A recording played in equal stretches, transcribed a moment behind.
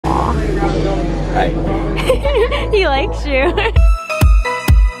Hi. He likes you.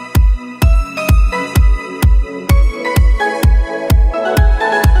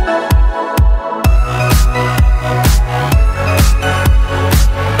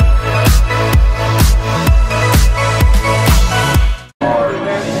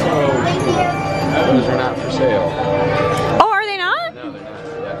 Those are not for sale. Oh, are they not? No, they're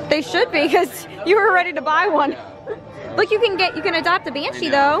not. Yeah. They should be, because you were ready to buy one. Look, you can adopt a Banshee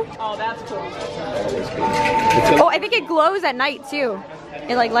though. Oh, that's cool. Oh, I think it glows at night too.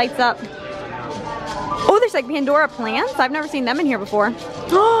 It like lights up. Oh, there's like Pandora plants. I've never seen them in here before.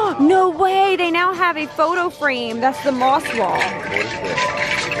 Oh, no way. They now have a photo frame. That's the moss wall.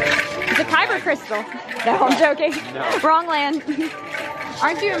 It's a kyber crystal. No, I'm joking. No. Wrong land.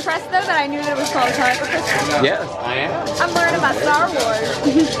 Aren't you impressed though that I knew that it was called a kyber crystal? Yes, I am. I'm learning about Star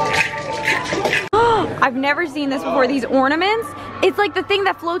Wars. I've never seen this before. These ornaments. It's like the thing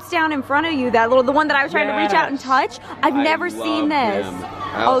that floats down in front of you. That little, the one that I was trying to reach out and touch. I've never seen this.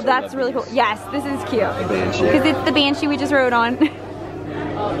 Oh, that's really cool. Yes, this is cute. Because it's the Banshee we just rode on.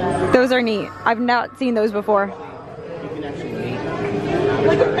 Those are neat. I've not seen those before. They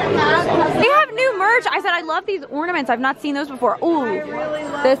have new merch. I said I love these ornaments. I've not seen those before. Ooh,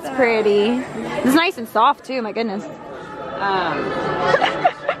 that's pretty. It's nice and soft too. My goodness.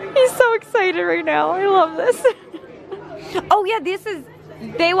 He's so excited right now. I love this. Oh yeah, this is.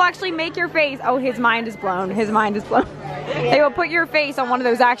 They will actually make your face. Oh, his mind is blown. His mind is blown. They will put your face on one of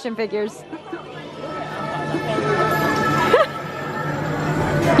those action figures.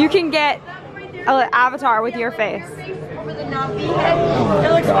 You can get an avatar with your face. For the Navi head,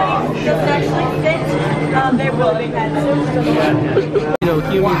 it looks like it doesn't actually fit. They're really bad. You know,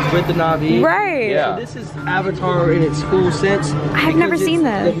 humans with the Navi. Right. Yeah. So this is Avatar in its full sense. I've never seen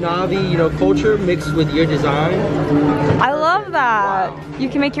this. The Navi, you know, culture mixed with your design. I love that. You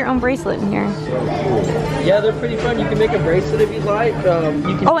can make your own bracelet in here. Yeah, they're pretty fun. You can make a bracelet if you'd like.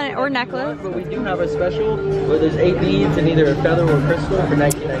 You can or necklace. But we do have a special where there's 8 beads and either a feather or a crystal for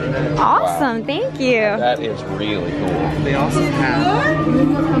 $19.99. Awesome, thank you. That is really cool. They also have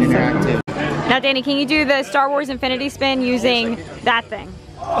interactive. Now, Danny, can you do the Star Wars Infinity Spin using that thing?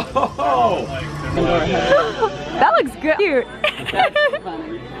 Oh! That looks good. Cute. I love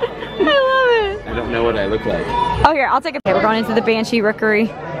it. I don't know what I look like. Oh, here, I'll take a picture. We're going into the Banshee Rookery. Is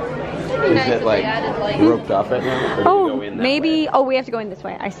it like roped off right now? Or do we go in that maybe. way? Oh, we have to go in this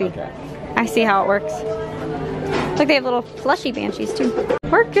way. I see. Okay. I see how it works. Looks like they have little plushy Banshees too.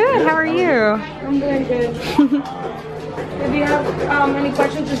 We're good. How are you? I'm doing good. If you have any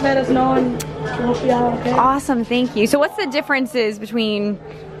questions, just let us know and we'll help you out, okay? Awesome, thank you. So what's the differences between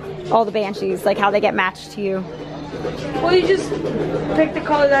all the Banshees? Like how they get matched to you? Well, you just pick the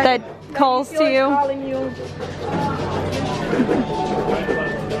color that calls to you? Calling you.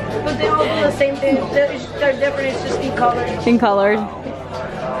 But they all do the same thing. They're different, it's just in color. In colored.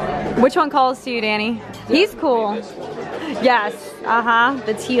 Which one calls to you, Danny? He's cool. Yes,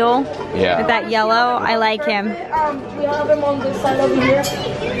 the teal. Yeah. With that yellow, I like him. We have them on this side over here.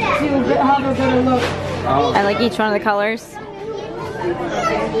 To have a better look. I like each one of the colors.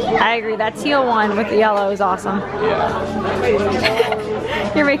 I agree, that teal one with the yellow is awesome.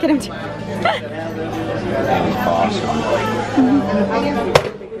 Yeah. You're making him too. That is awesome.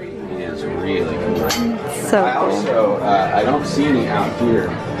 It is really cool. So I also, I don't see any out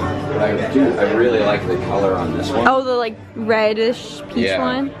here. But I really like the color on this one. Oh, the like reddish peach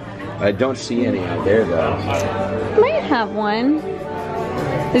one? I don't see any out there though. Might have one.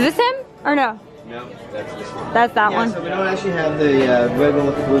 Is this him? Or no? No, that's this one. That's that one. So we don't actually have the red one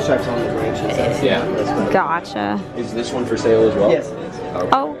with the blue stripes on the branches. That's Gotcha. Is this one for sale as well? Yes, it is. Okay.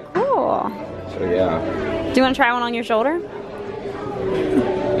 Oh, cool. So yeah. Do you want to try one on your shoulder? I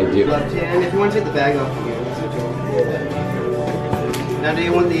do. And if you want to take the bag off again, now, do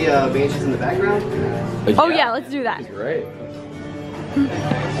you want the Banshees in the background? Oh yeah, let's do that. Great.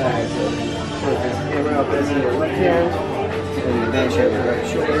 Alright, so camera up this in your left hand, and the Banshee on your right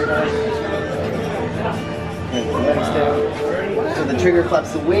shoulder. And the legs down. So the trigger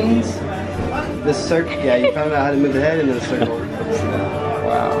flaps the wings. The circle, yeah, you found out how to move the head, and then the circle.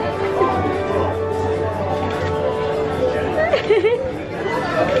 Wow.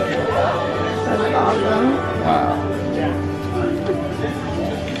 That's awesome. Wow.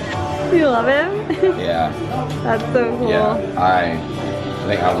 You love him? Yeah. That's so cool. Yeah. I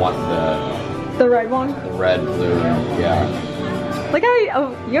think I want The red one? the red, blue, yeah. Look how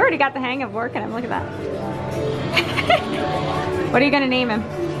you already got the hang of working him. Look at that. What are you gonna name him?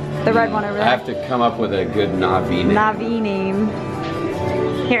 The red one over there. I have to come up with a good Navi name. Navi name.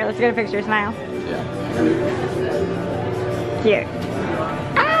 Here, let's get a picture. Smile. Yeah. Cute.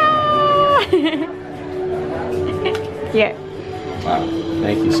 Ah! Yeah. Wow,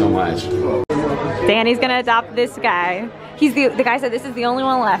 thank you so much. Danny's gonna adopt this guy. He's the guy said this is the only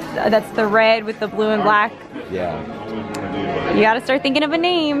one left. That's the red with the blue and black. Yeah. You gotta start thinking of a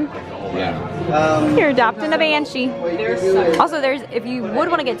name. Yeah. You're adopting a Banshee. Also, if you would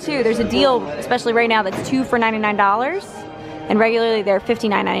want to get two, there's a deal, especially right now, that's 2 for $99, and regularly they're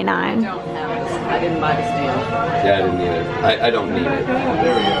 $59.99. I didn't buy this deal. Yeah, I didn't either. I don't need it.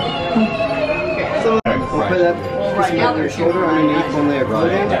 There we go. We'll put up just about your shoulder underneath one layer of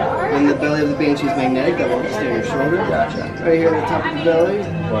clothing, and the belly of the Banshee is magnetic, that won't stay on your shoulder. Gotcha. Right here at the top of the belly is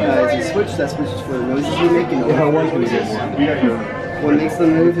a switch, that switch is for the noises you make and how one can exist. What makes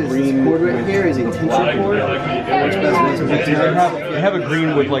them move is this cord right here is a tension cord. I have a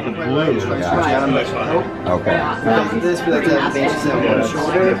green with like a blue. Okay. This we like to have the Banshee sit on one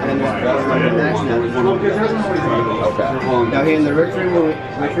shoulder, and then Okay. now here in the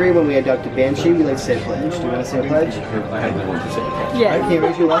Rookery, when we adopt a Banshee, we like to say a pledge. Do you want to say a pledge? I have no one to say. Yeah. Can you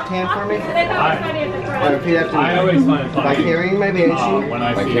raise your left hand for me? Repeat after me. I always find it By carrying my Banshee, when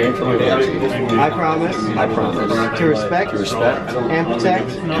I By see caring for my Banshee, I promise I promise to respect and protect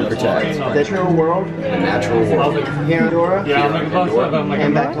and protect the natural world, the natural world, Pandora, yeah, I'm like,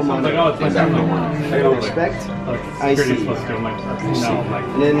 and back to I'm like, London. oh, it's like something. Respect, I Pretty see. close to. I'm like, no, I'm like,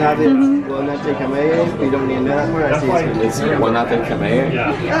 And then Navi, well, not take Kamei, we don't need to know that part. I see It's one nothing Kamei.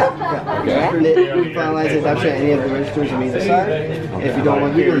 yeah. Okay. We finalize the adoption at any of the registers on either side. If you don't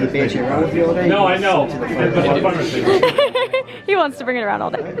want to go to the Banshee around with you all day, No, I know. to the It's front. the funner thing. He wants to bring it around all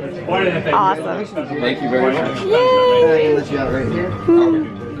day. Why did I think? Awesome. Thank you very much. And I can let you out right here.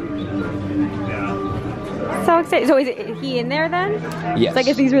 So excited. So is he in there then? Yes. So I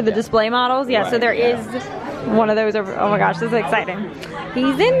guess these were the display models. Yeah, so there is one of those over. Oh my gosh, this is exciting.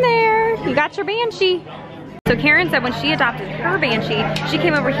 He's in there. You got your Banshee. So Karen said when she adopted her Banshee, she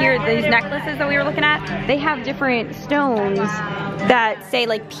came over here, these necklaces that we were looking at, they have different stones that say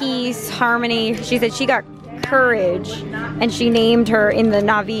like peace, harmony. She said she got courage, and she named her in the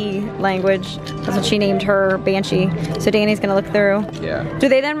Navi language. That's what she named her Banshee. So Danny's gonna look through. Yeah. Do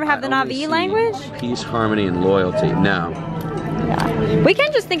they then have the I only Navi see language? Peace, harmony, and loyalty. No. Yeah. We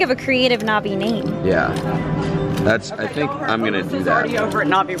can just think of a creative Navi name. Yeah. That's. I think I'm gonna do that. Already over at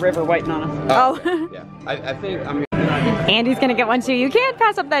Navi River waiting on us. Oh. Yeah. I think I'm. Andy's gonna get one too. You can't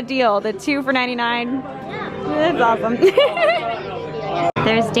pass up that deal. The 2 for $99. That's awesome.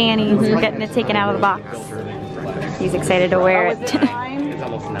 There's Danny. We're getting it taken out of the box. He's excited to wear it. It's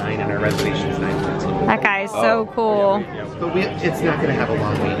almost 9 and our reservation's 9:15. That guy is so cool. But it's not going to have a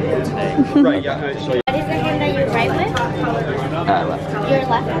long waiting for today. Right, yeah. What is the hand that you're right with? Your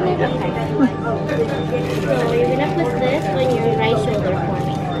left-handed? Okay. So you're gonna put this on your right shoulder for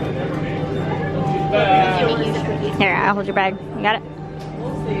me. Here, I'll hold your bag. You got it?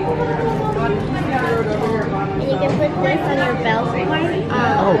 And you can put this on your belt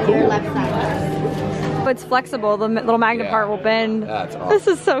on your left side. But it's flexible. The little magnet part will bend. That's awesome. This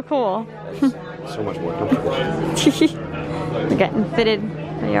is so cool. That's so much more comfortable. We're getting fitted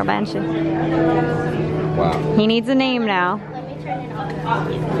for your Banshee. Wow. He needs a name now. Let me turn it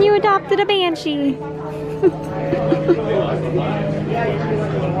on. You adopted a Banshee.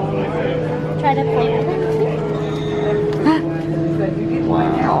 Try to play with it.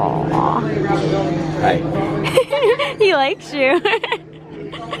 Wow. Hi. He likes you.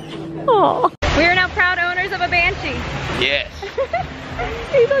 Aw. We are now proud owners of a Banshee. Yes.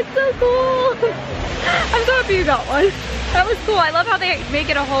 He looks so cool. I'm so happy you got one. That was cool. I love how they make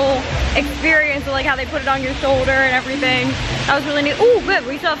it a whole experience, like how they put it on your shoulder and everything. That was really neat. Ooh, good.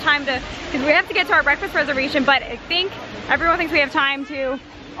 We still have time to, because we have to get to our breakfast reservation, but I think everyone thinks we have time to.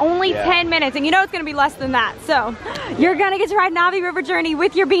 Only 10 minutes, and you know it's gonna be less than that. So you're gonna get to ride Navi River Journey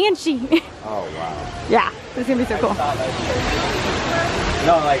with your Banshee. Oh wow. Yeah, it's gonna be so cool.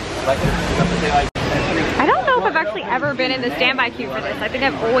 No, I don't know if I've actually ever been in the standby queue for this. I think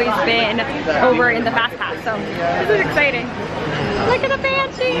I've always been over in the Fast Pass, so this is exciting. Look at the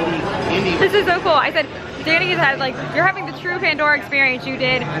Banshee. This is so cool. I said, Danny had like, you're having the true Pandora experience. You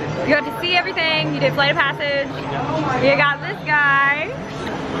got to see everything. You did Flight of Passage. You got this guy.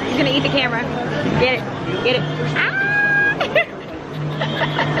 He's gonna eat the camera. Get it, get it. Ah!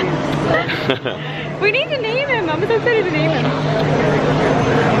 We need to name him. I'm so excited to name him.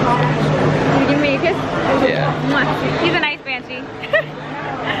 Can you give me a kiss? Yeah. Mwah. He's a nice Banshee.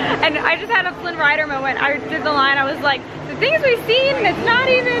 And I just had a Flynn Rider moment. I did the line, I was like, the things we've seen, it's not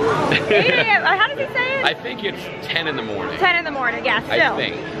even 8 a.m. How does he say it? I think it's 10 in the morning. 10 in the morning, yeah, still. I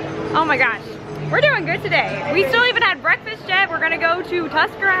think. Oh my gosh. We're doing good today. We still even had breakfast yet. We're gonna go to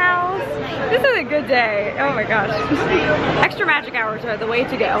Tusker House. This is a good day. Oh my gosh. Extra magic hours are the way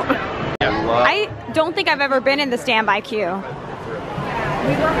to go. I don't think I've ever been in the standby queue. And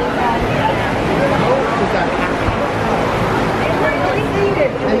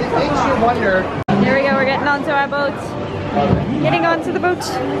it makes you wonder. Here we go, we're getting onto our boat. Getting onto the boat.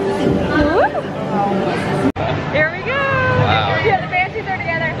 Woo. Here we go. Wow. Yeah, the Banshees are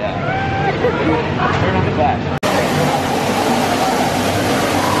together. Turn on the back.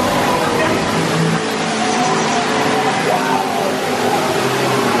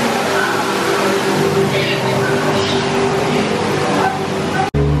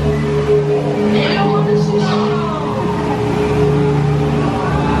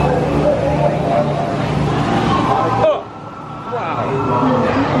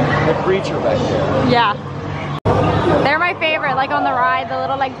 Creature back there. Yeah. They're my favorite, like on the ride, the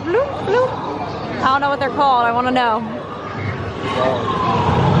little like bloop, bloop. I don't know what they're called, I want to know.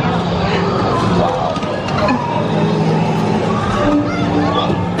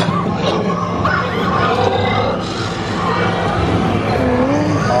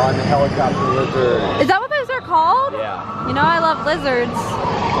 On the helicopter lizard. Is that what those are called? Yeah. You know I love lizards.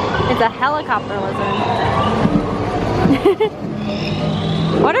 It's a helicopter lizard.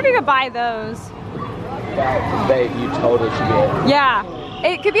 What if you could buy those? Babe, you totally should get. Yeah.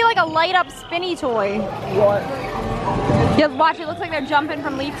 It could be like a light up spinny toy. What? Yeah, watch, it looks like they're jumping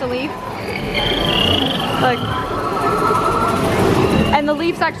from leaf to leaf. Like, and the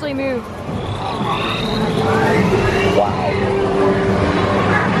leaves actually move. Wow.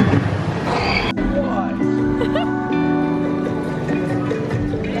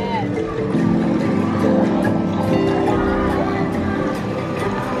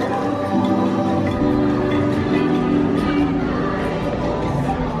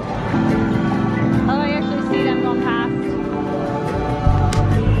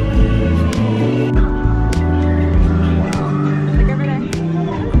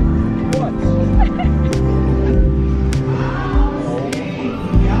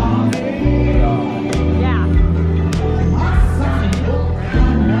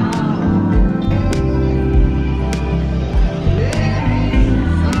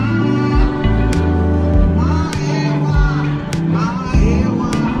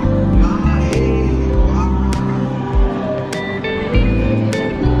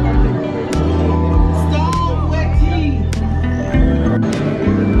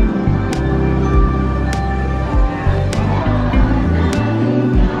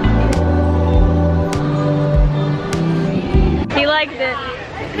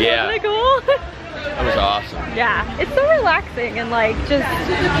 Yeah. Really cool. That was awesome. Yeah, it's so relaxing and like just,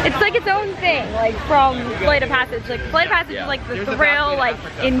 it's like its own thing, like from Flight of Passage. Like Flight of Passage is like the thrill, like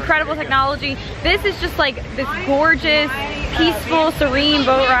incredible technology. This is just like this gorgeous, peaceful, serene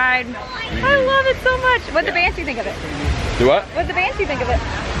boat ride. I love it so much. What'd the Banshee think of it? Do what? What'd the Banshee think of it?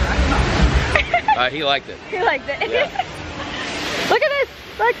 He liked it. He liked it. Yeah. Look at this,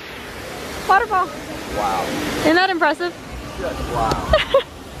 like, waterfall. Wow. Isn't that impressive? Wow.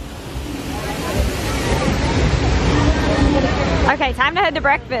 Okay, time to head to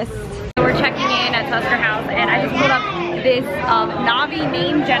breakfast. So we're checking in at Tusker House and I just pulled up this Navi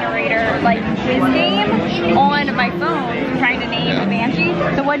name generator, like his name, on my phone, trying to name the Banshee.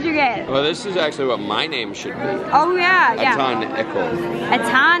 So what'd you get? Well, this is actually what my name should be. Oh yeah, yeah. Atan Echo.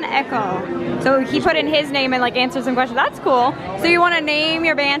 Atan Echo. So he put in his name and like answered some questions. That's cool. So you want to name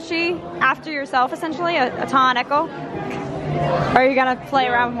your Banshee after yourself, essentially, Atan Echo? Or are you gonna play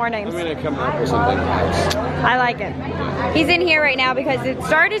around with more names? I'm gonna come up with something else. I like it. He's in here right now because it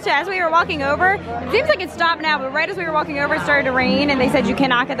started to, as we were walking over, it seems like it stopped now, but right as we were walking over, it started to rain and they said you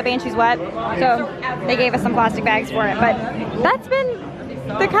cannot get the Banshees wet. So they gave us some plastic bags for it. But that's been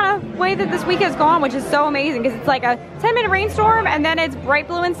the kind of way that this week has gone, which is so amazing because it's like a 10-minute rainstorm and then it's bright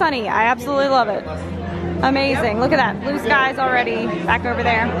blue and sunny. I absolutely love it. Amazing. Look at that. Blue skies already back over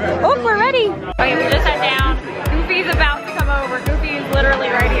there. Oh, we're ready. Okay, we just sat down. Goofy's about to come over. Goofy is literally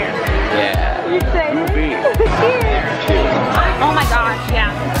right here. Yeah. You say Goofy. Oh my gosh,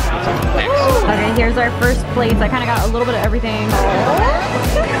 yeah. Thanks. Okay, here's our first plates. I kind of got a little bit of everything.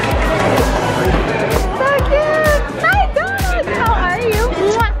 So cute.